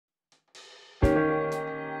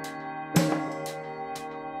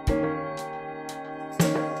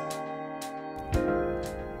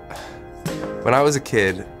When I was a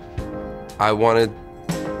kid, I wanted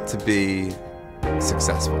to be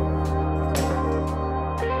successful.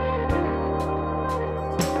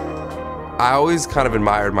 I always kind of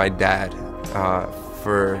admired my dad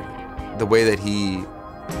for the way that he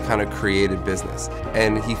kind of created business,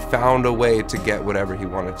 and he found a way to get whatever he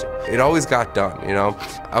wanted to. It always got done, you know?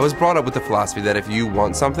 I was brought up with the philosophy that if you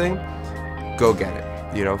want something, go get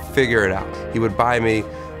it, you know, figure it out. He would buy me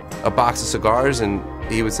a box of cigars and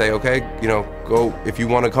he would say, okay, you know, go, if you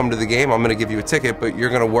want to come to the game, I'm going to give you a ticket, but you're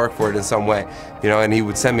going to work for it in some way, you know, and he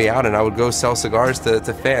would send me out and I would go sell cigars to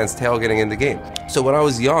fans tailgating in the game. So when I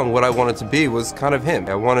was young, what I wanted to be was kind of him.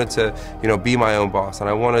 I wanted to, you know, be my own boss, and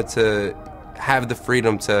I wanted to have the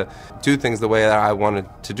freedom to do things the way that I wanted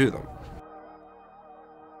to do them.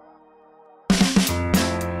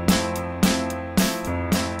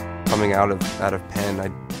 Coming out of Penn,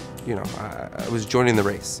 I was joining the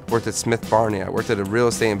race. Worked at Smith Barney. I worked at a real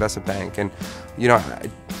estate investment bank, and you know, I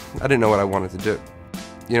didn't know what I wanted to do.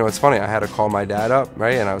 You know, it's funny. I had to call my dad up,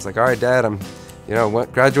 right? And I was like, "All right, Dad,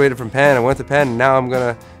 graduated from Penn. I went to Penn, and now I'm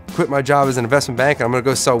gonna quit my job as an investment bank, and I'm gonna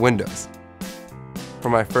go sell windows." For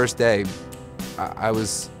my first day, I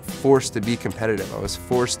was forced to be competitive. I was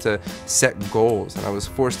forced to set goals, and I was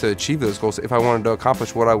forced to achieve those goals if I wanted to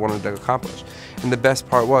accomplish what I wanted to accomplish. And the best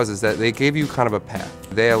part is that they gave you kind of a path.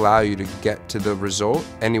 They allow you to get to the result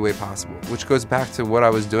any way possible, which goes back to what I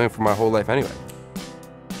was doing for my whole life anyway.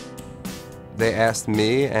 They asked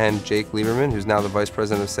me and Jake Lieberman, who's now the Vice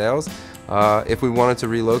President of Sales, if we wanted to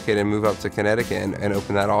relocate and move up to Connecticut and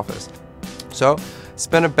open that office. So,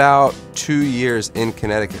 spent about 2 years in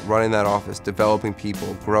Connecticut running that office, developing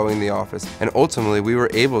people, growing the office, and ultimately we were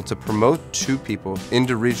able to promote 2 people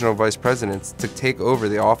into regional vice presidents to take over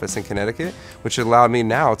the office in Connecticut, which allowed me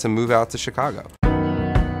now to move out to Chicago.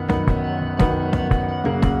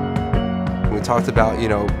 We talked about, you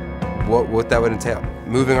know, what that would entail.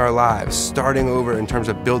 Moving our lives, starting over in terms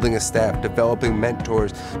of building a staff, developing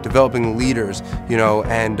mentors, developing leaders, you know,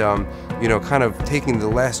 and you know, kind of taking the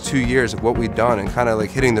last 2 years of what we've done and kind of like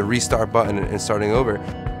hitting the restart button and starting over.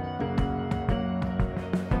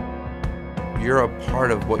 You're a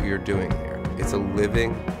part of what you're doing here. It's a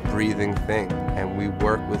living, breathing thing, and we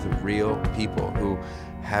work with real people who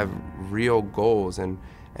have real goals and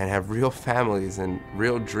have real families and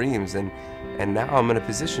real dreams, and now I'm in a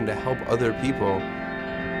position to help other people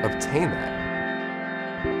obtain that.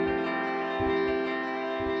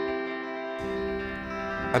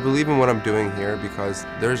 I believe in what I'm doing here because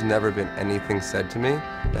there's never been anything said to me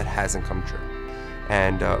that hasn't come true.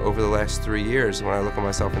 And over the last 3 years, when I look at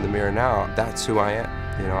myself in the mirror now, that's who I am.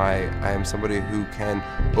 You know, I am somebody who can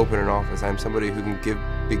open an office. I'm somebody who can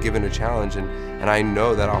be given a challenge, and I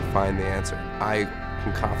know that I'll find the answer. I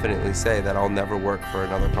can confidently say that I'll never work for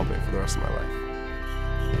another company for the rest of my life.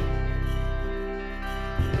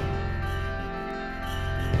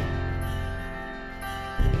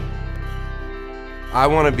 I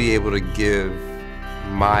want to be able to give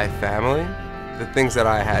my family the things that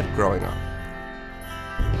I had growing up.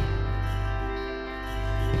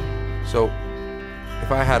 So, if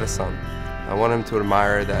I had a son, I want him to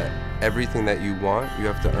admire that everything that you want, you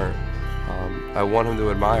have to earn. I want him to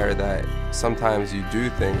admire that sometimes you do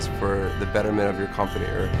things for the betterment of your company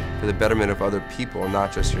or for the betterment of other people,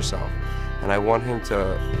 not just yourself. And I want him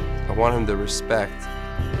to respect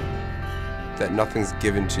that nothing's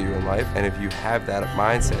given to you in life, and if you have that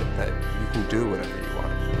mindset, that you can do whatever you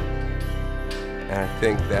want. And I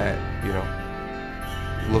think that, you know,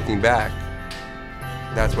 looking back,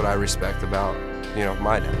 that's what I respect about, you know,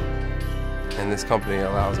 my dad. And this company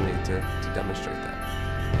allows me to demonstrate that.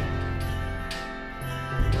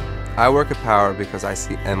 I work at Power because I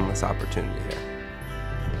see endless opportunity here.